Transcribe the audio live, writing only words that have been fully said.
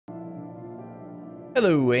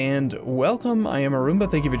Hello and welcome, I am Arumba,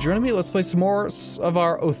 thank you for joining me. Let's play some more of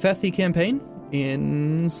our Othethi campaign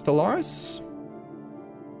in Stellaris.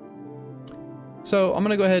 So I'm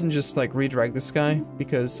gonna go ahead and just like redirect this guy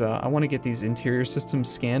because I want to get these interior systems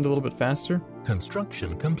scanned a little bit faster.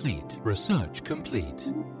 Construction complete. Research complete.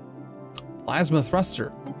 Plasma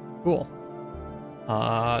thruster, cool.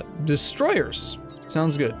 Destroyers,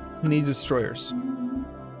 sounds good. We need destroyers.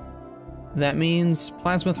 That means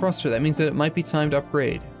plasma thruster. That means that it might be time to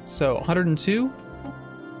upgrade. So 102,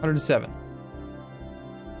 107.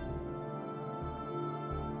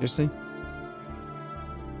 Seriously?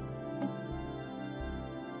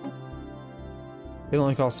 It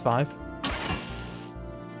only costs 5.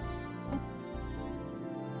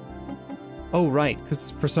 Oh, right,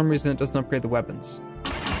 because for some reason it doesn't upgrade the weapons.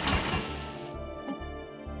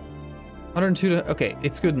 102 to, okay,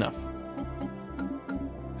 it's good enough.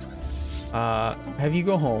 Have you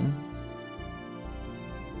go home.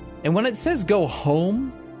 And when it says go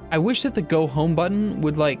home, I wish that the go home button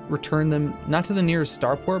would like return them not to the nearest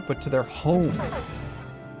starport, but to their home.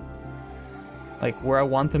 Like where I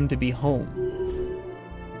want them to be home.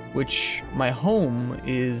 Which my home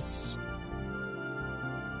is,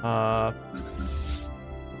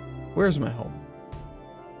 where's my home?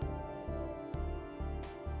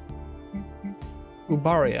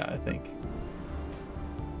 Ubaria, I think.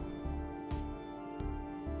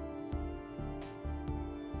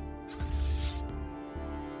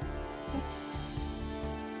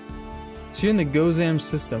 So you're in the Gozam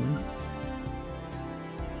system.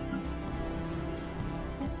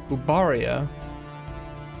 Ubaria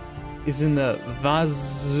is in the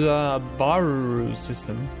Vazabaru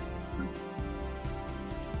system.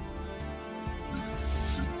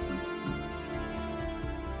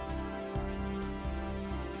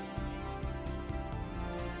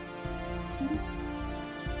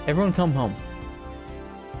 Everyone come home.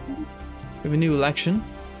 We have a new election.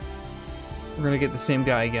 We're gonna get the same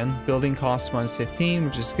guy again. Building cost -15,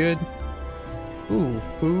 which is good. Ooh,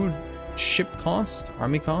 food, ship cost,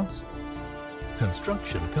 army cost.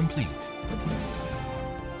 Construction complete.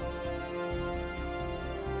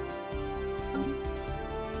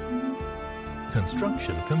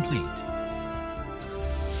 Construction complete.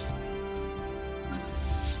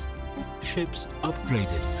 Ships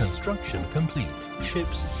upgraded. Construction complete.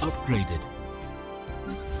 Ships upgraded.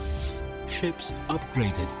 Ships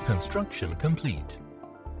upgraded. Construction complete.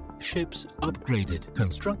 Ships upgraded.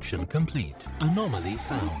 Construction complete. Anomaly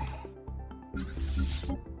found.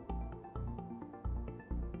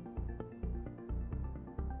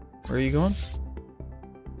 Where are you going?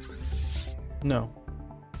 No.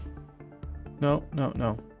 No, no,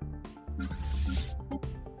 no.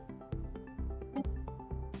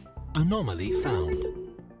 Anomaly found.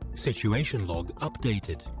 Situation log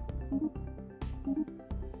updated.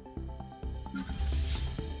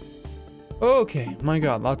 Okay, my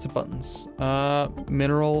god, lots of buttons.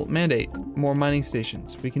 Mineral mandate, more mining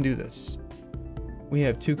stations. We can do this. We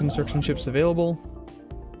have 2 construction ships available.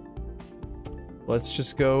 Let's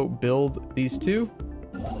just go build these 2.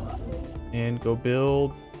 And go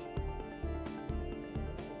build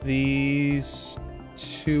these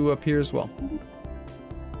 2 up here as well.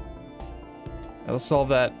 That'll solve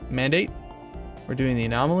that mandate. We're doing the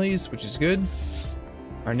anomalies, which is good.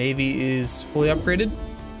 Our navy is fully upgraded.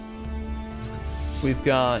 We've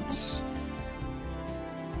got...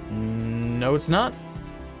 No, it's not.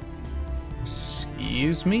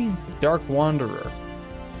 Excuse me? Dark Wanderer.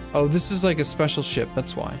 Oh, this is like a special ship,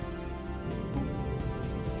 that's why.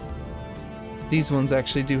 These ones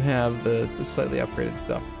actually do have the slightly upgraded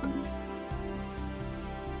stuff.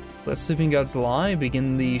 Let Sleeping Gods lie.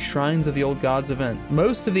 Begin the Shrines of the Old Gods event.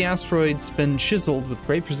 Most of the asteroids been chiseled with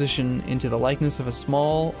great precision into the likeness of a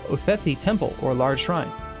small Othethi temple or large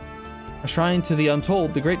shrine. A shrine to the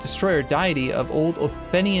Untold, the great destroyer deity of old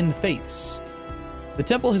Othenian faiths. The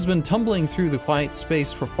temple has been tumbling through the quiet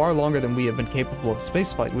space for far longer than we have been capable of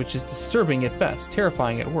spaceflight, which is disturbing at best,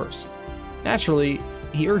 terrifying at worst. Naturally,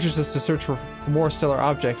 he urges us to search for more stellar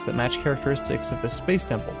objects that match characteristics of the space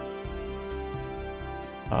temple.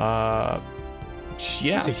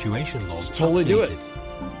 Yeah. Situation log totally updated. do it.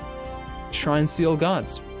 Shrine Seal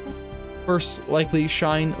Gods. First likely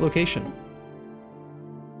shrine location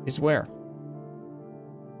is where?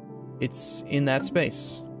 It's in that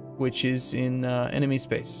space, which is in enemy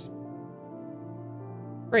space.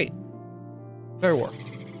 Great. Fair work.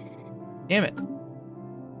 Damn it.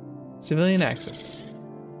 Civilian access.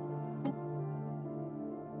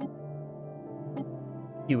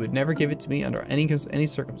 You would never give it to me under any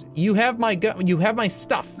circumstance. You have my gun. You have my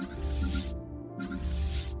stuff.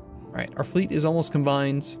 All right, our fleet is almost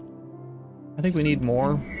combined. I think we need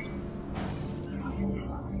more.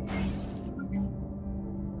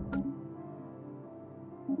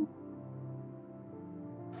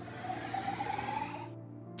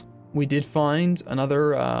 We did find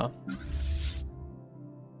another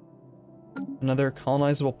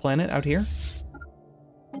colonizable planet out here.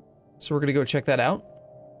 So we're gonna go check that out.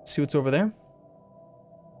 See what's over there.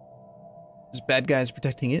 There's bad guys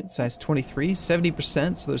protecting it. Size 23,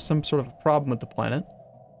 70%, so there's some sort of a problem with the planet.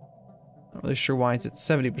 Not really sure why it's at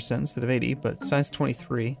 70% instead of 80, but size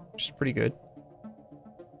 23, which is pretty good.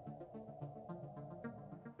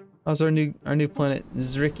 How's our new planet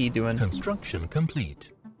Zriki doing? Construction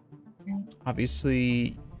complete.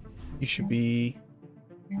 Obviously, you should be...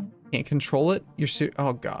 Can't control it?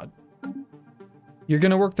 Oh god. You're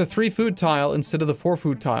gonna work the 3 food tile instead of the 4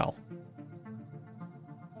 food tile.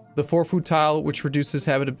 The 4 food tile, which reduces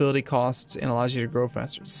habitability costs and allows you to grow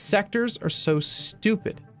faster. Sectors are so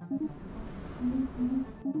stupid.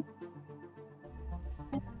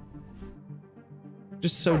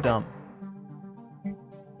 Just so dumb. I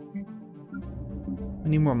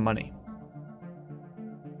need more money.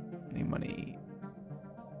 I need money.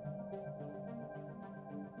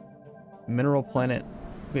 Mineral planet.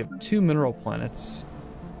 We have 2 mineral planets.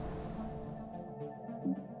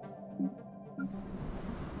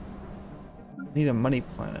 Need a money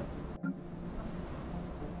planet.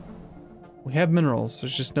 We have minerals,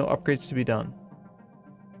 there's just no upgrades to be done.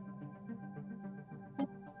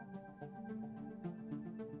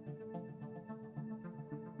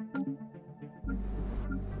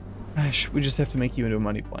 Gosh, we just have to make you into a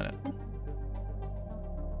money planet.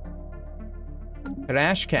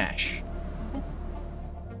 Crash cash.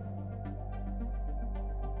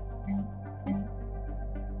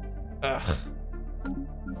 Ugh.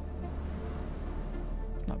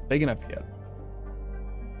 It's not big enough yet.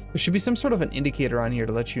 There should be some sort of an indicator on here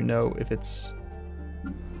to let you know if it's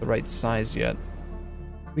the right size yet.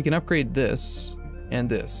 We can upgrade this and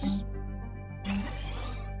this.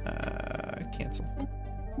 Cancel.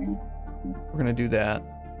 We're gonna do that.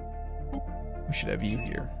 We should have you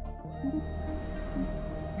here.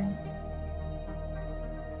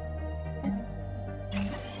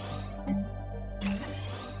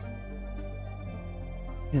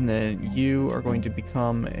 And then you are going to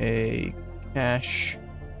become a cash.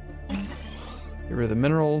 Get rid of the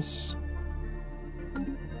minerals.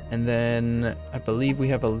 And then I believe we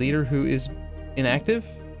have a leader who is inactive.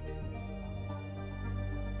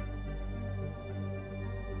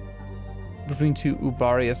 Moving to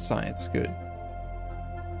Ubaria Science. Good.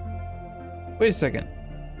 Wait a second.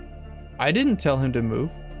 I didn't tell him to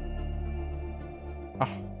move. Oh.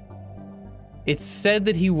 It said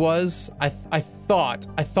that he was. I thought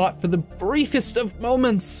for the briefest of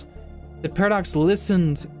moments that Paradox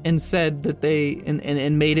listened and said that they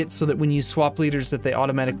and made it so that when you swap leaders that they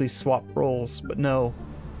automatically swap roles. But no.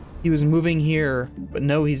 He was moving here, but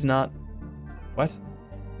no, he's not. What?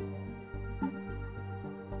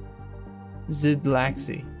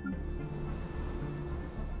 Zidlaxi.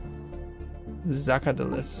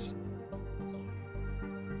 Zakadalis.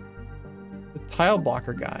 The tile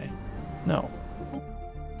blocker guy. No.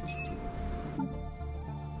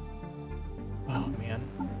 Oh man.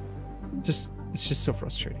 It's just so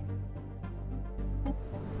frustrating.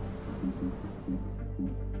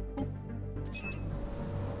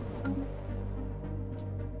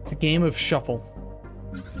 It's a game of shuffle.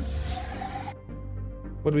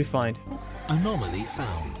 What do we find? Anomaly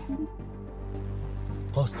found.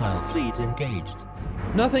 Hostile fleet engaged.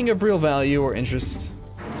 Nothing of real value or interest.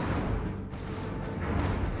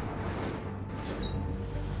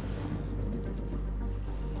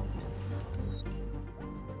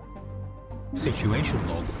 Situation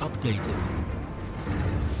log updated.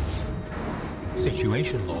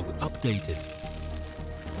 Situation log updated.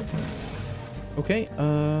 Okay,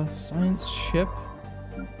 science ship.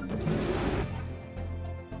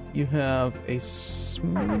 You have a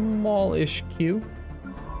smallish queue.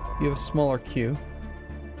 You have a smaller queue.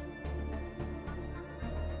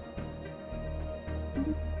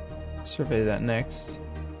 Survey that next.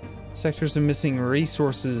 Sectors are missing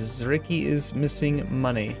resources. Ricky is missing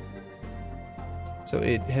money. So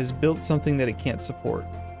it has built something that it can't support.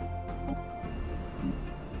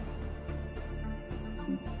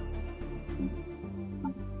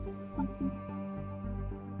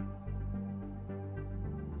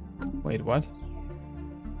 Wait, what?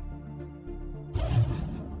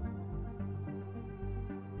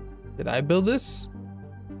 Did I build this?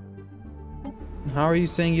 How are you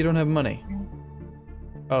saying you don't have money?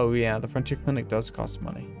 Oh yeah, the Frontier Clinic does cost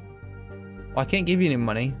money. Well, I can't give you any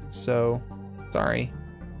money, so sorry.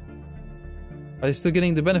 Are they still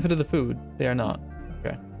getting the benefit of the food? They are not.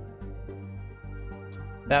 Okay.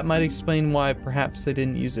 That might explain why perhaps they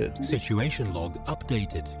didn't use it. Situation log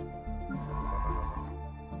updated.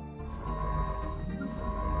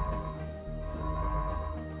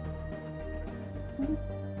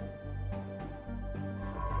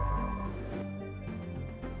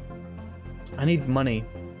 I need money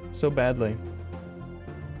so badly.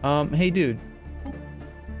 Hey dude.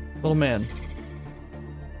 Little man.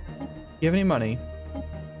 You have any money?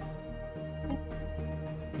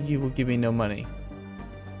 You will give me no money.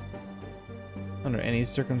 Under any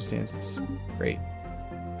circumstances. Great.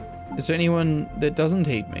 Is there anyone that doesn't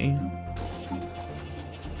hate me?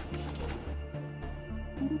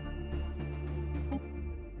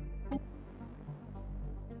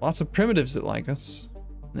 Lots of primitives that like us.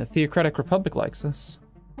 And the Theocratic Republic likes us.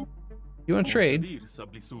 You want to trade?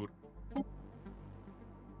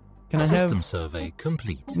 Can I have System survey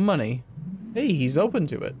complete. money? Hey, he's open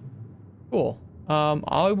to it. Cool.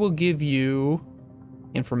 I will give you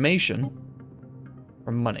information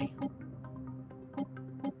for money.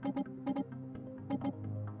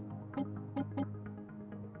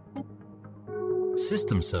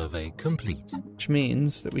 System survey complete. Which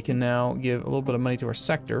means that we can now give a little bit of money to our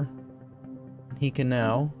sector. And he can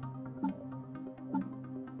now,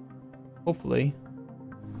 hopefully,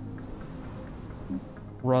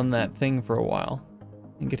 run that thing for a while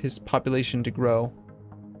and get his population to grow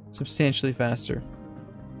substantially faster.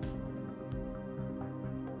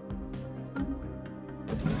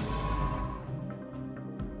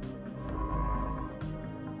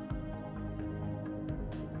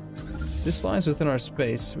 This lies within our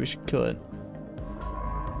space, so we should kill it.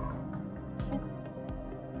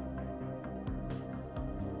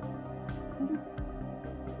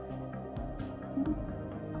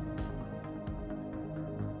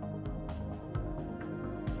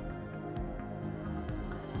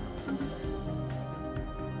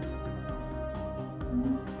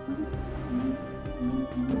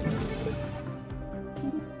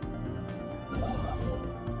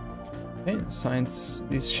 Okay, science,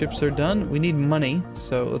 these ships are done. We need money,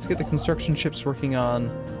 so let's get the construction ships working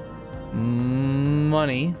on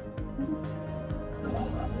money.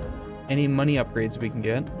 Any money upgrades we can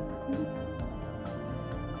get.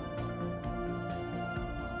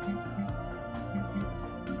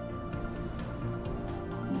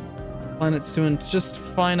 Planet's doing just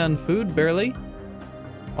fine on food, barely.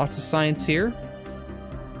 Lots of science here.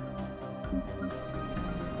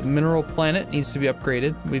 The mineral planet needs to be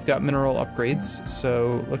upgraded. We've got mineral upgrades,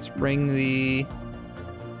 so let's bring the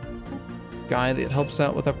guy that helps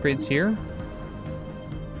out with upgrades here.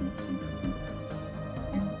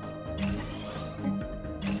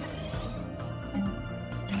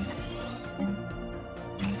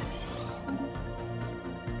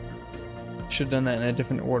 Should have done that in a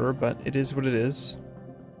different order, but it is what it is.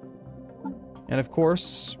 And of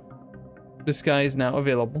course, this guy is now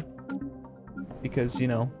available. Because, you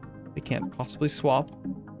know, they can't possibly swap.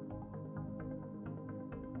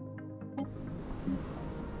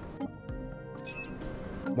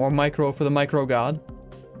 More micro for the micro god.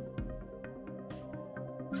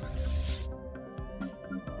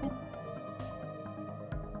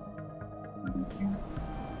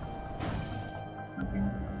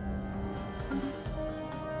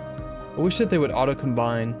 I wish that they would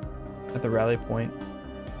auto-combine at the rally point.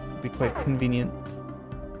 It'd be quite convenient.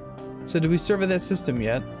 So do we survey that system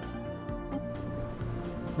yet?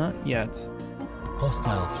 Not yet.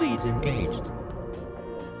 Hostile fleet engaged.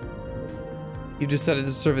 You decided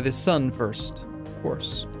to survey the sun first, of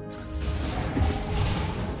course.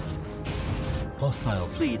 Hostile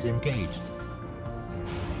fleet engaged.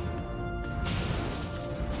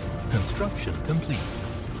 Construction complete.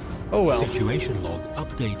 Oh well. Situation log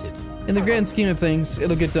updated. In the grand scheme of things,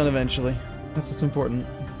 it'll get done eventually. That's what's important.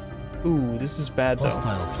 Ooh, this is bad though.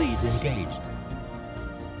 Hostile fleet engaged.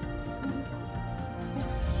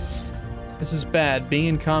 This is bad. Being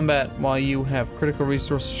in combat while you have critical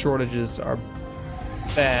resource shortages are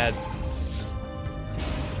bad.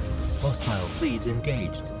 Hostile fleet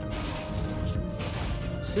engaged.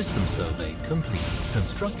 System survey complete.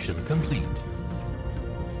 Construction complete.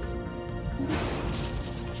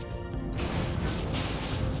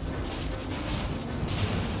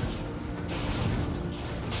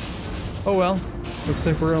 Oh well. Looks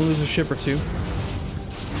like we're gonna lose a ship or two.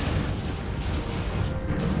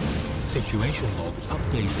 Situation log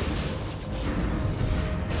updated.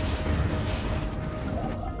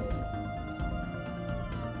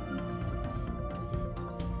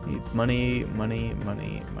 Need money, money,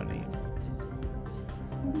 money, money.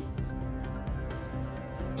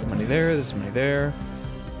 There's some money there, there's some money there.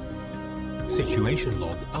 Situation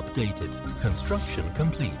log updated. Construction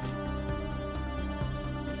complete.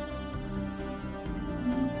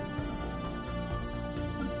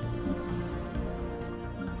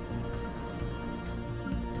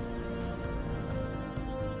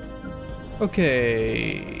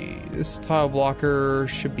 Okay, this tile blocker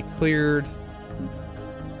should be cleared.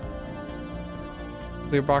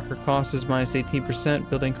 Clear blocker cost is minus 18%.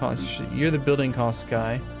 Building cost, you're the building cost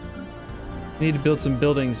guy. We need to build some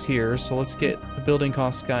buildings here, so let's get the building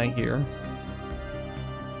cost guy here.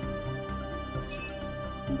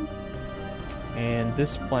 And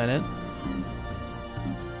this planet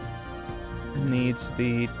needs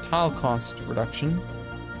the tile cost reduction.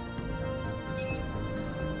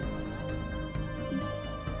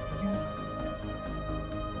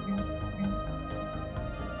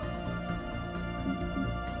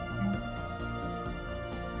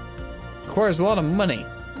 Requires a lot of money.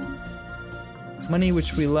 Money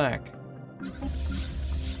which we lack.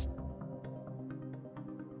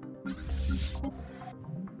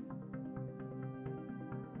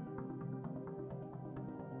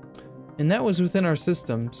 And that was within our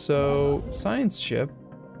system, so science ship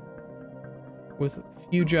with a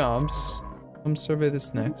few jobs. Come survey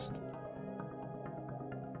this next.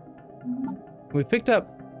 We picked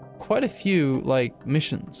up quite a few, like,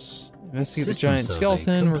 missions. Investigate the giant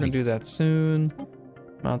skeleton, we're gonna do that soon.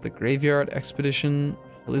 Mount the graveyard expedition,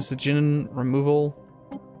 hallucinogen removal.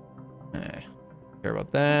 Care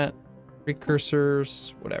about that.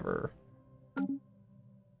 Precursors, whatever.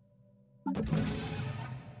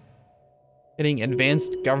 Getting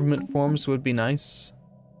advanced government forms would be nice.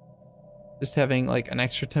 Just having like an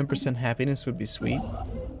extra 10% happiness would be sweet.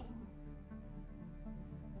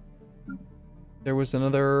 There was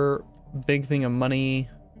another big thing of money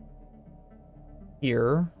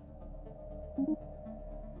here.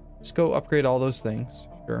 Just go upgrade all those things,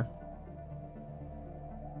 sure.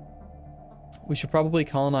 We should probably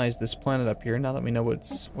colonize this planet up here now that we know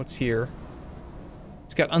what's here.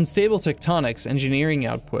 It's got unstable tectonics, engineering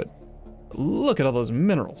output. Look at all those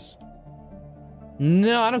minerals.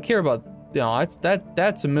 No, I don't care about. No,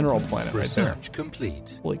 that's a mineral planet right there. Research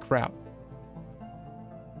complete. Holy crap.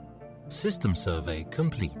 System survey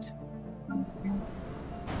complete.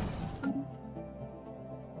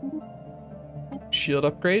 Shield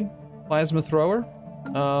upgrade, plasma thrower.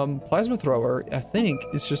 Plasma thrower, I think,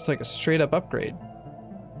 is just like a straight up upgrade.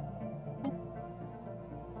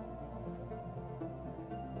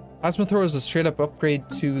 Plasma thrower is a straight up upgrade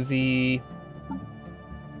to the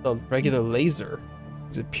regular laser,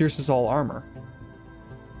 because it pierces all armor.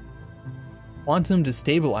 Quantum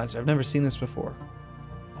destabilizer, I've never seen this before.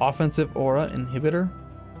 Offensive aura inhibitor.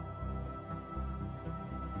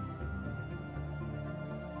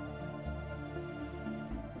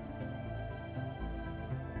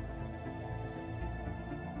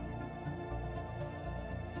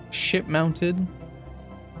 Ship mounted.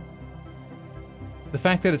 The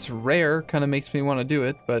fact that it's rare kind of makes me want to do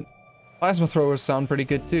it, but plasma throwers sound pretty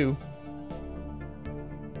good too.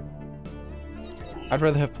 I'd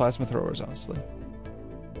rather have plasma throwers, honestly.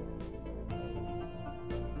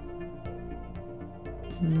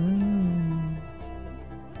 I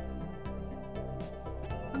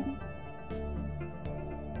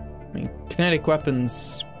mean, kinetic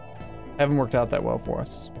weapons haven't worked out that well for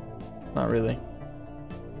us. Not really.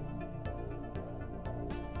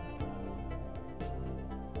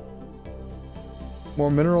 More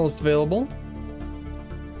minerals available.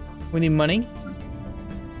 We need money.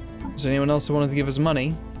 Is there anyone else who wanted to give us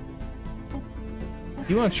money?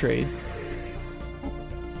 You want to trade?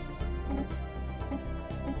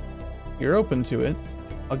 You're open to it.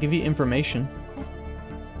 I'll give you information.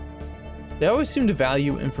 They always seem to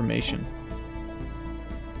value information.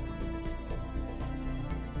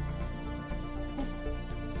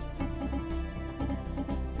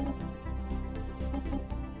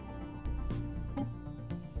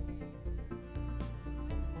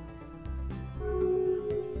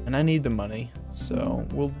 And I need the money, so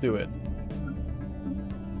we'll do it.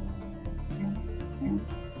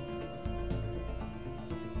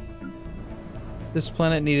 This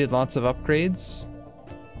planet needed lots of upgrades.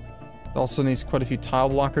 It also needs quite a few tile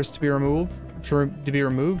blockers to be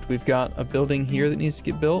removed. We've got a building here that needs to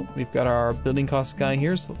get built. We've got our building cost guy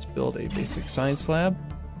here, so let's build a basic science lab.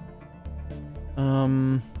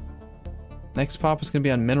 Next pop is gonna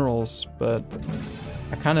be on minerals, but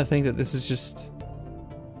I kind of think that this is just,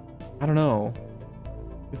 I don't know.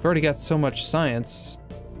 We've already got so much science.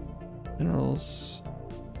 Minerals.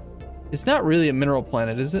 It's not really a mineral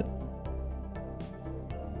planet, is it?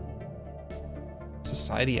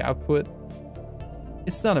 Society output.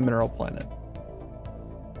 It's not a mineral planet.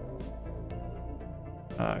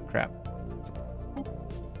 Crap.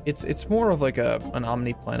 It's more of like an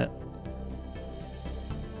omni planet.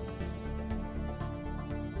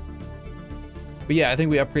 But yeah, I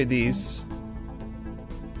think we upgrade these.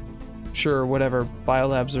 Sure, whatever.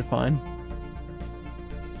 Biolabs are fine.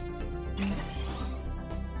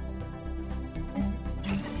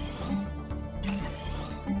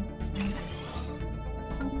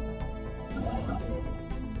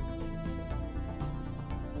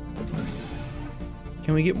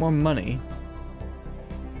 Can we get more money?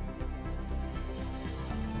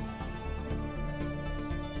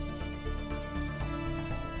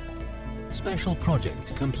 Special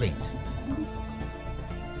project complete.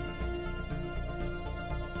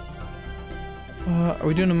 Are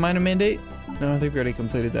we doing a minor mandate? No, I think we already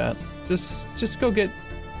completed that. Just go get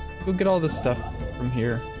all this stuff from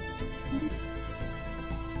here.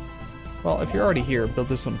 Well, if you're already here, build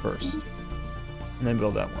this one first, and then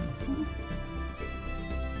build that one.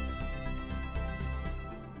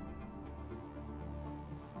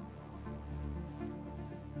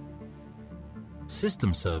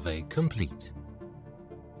 System survey complete.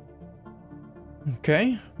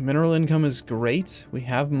 Okay, mineral income is great. We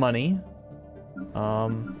have money.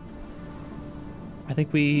 I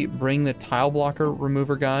think we bring the tile blocker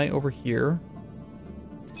remover guy over here.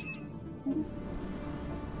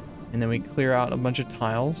 And then we clear out a bunch of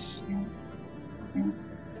tiles.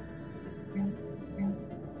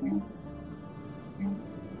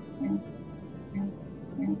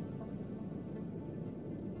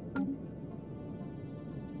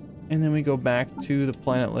 And then we go back to the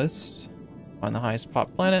planet list. Find the highest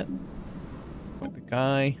pop planet. Fuck the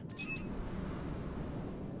guy.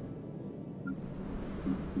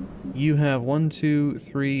 You have 1, 2,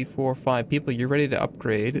 3, 4, 5 people. You're ready to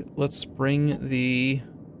upgrade. Let's bring the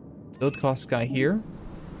build cost guy here.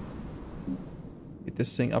 Get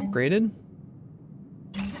this thing upgraded.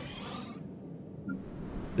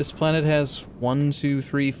 This planet has 1, 2,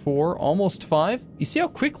 3, 4, almost 5. You see how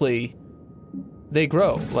quickly they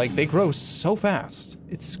grow? Like, they grow so fast.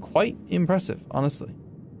 It's quite impressive, honestly.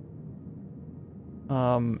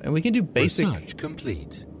 And we can do basic... Research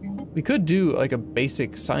complete. We could do, like, a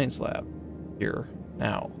basic science lab here,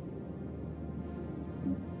 now.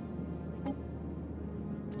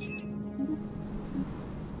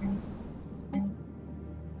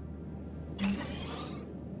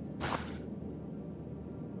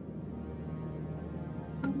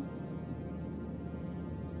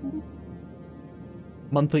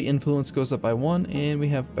 Monthly influence goes up by 1, and we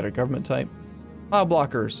have better government type. Tile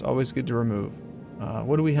blockers, always good to remove.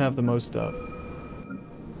 What do we have the most of?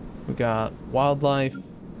 We got wildlife.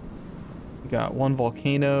 We got 1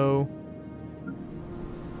 volcano.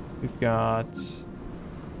 We've got...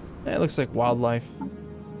 it looks like wildlife.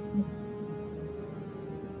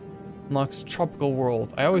 Unlocks tropical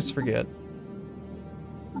world. I always forget.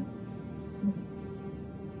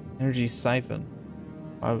 Energy siphon.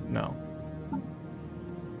 Oh, no.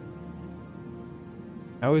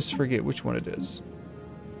 I always forget which one it is.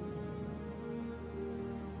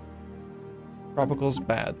 Tropical's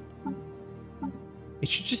bad. It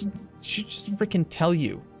should just freaking tell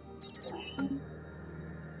you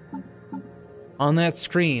on that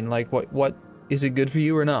screen, like what is it good for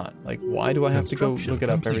you or not? Like, why do I have to go look it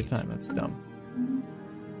up every time? That's dumb.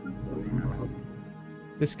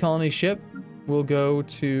 This colony ship will go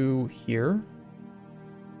to here.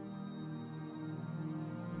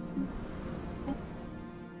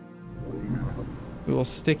 We will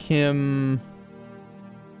stick him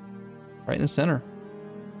right in the center.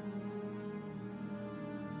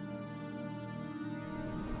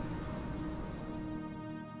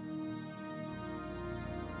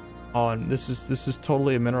 Oh, and this is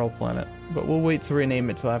totally a mineral planet, but we'll wait to rename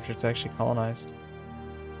it till after it's actually colonized.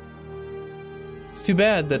 It's too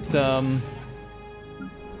bad that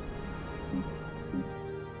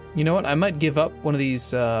you know what? I might give up one of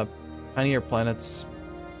these tinier planets.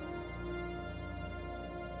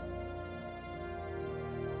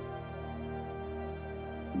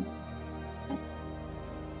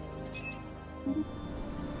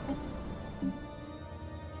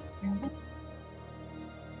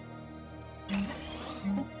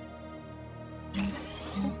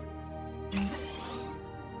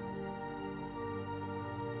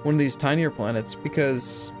 One of these tinier planets,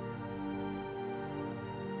 because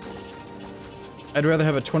I'd rather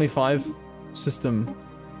have a 25 system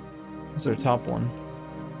as our top one.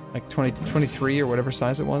 Like 23 or whatever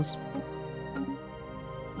size it was.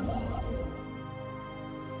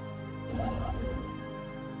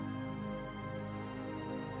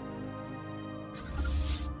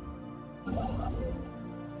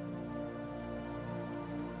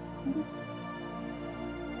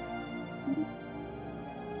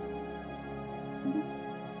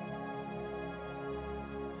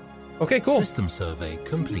 Okay, cool. System survey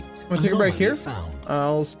complete. We'll take a break here. Anomaly found.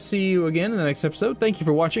 I'll see you again in the next episode. Thank you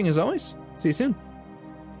for watching, as always. See you soon.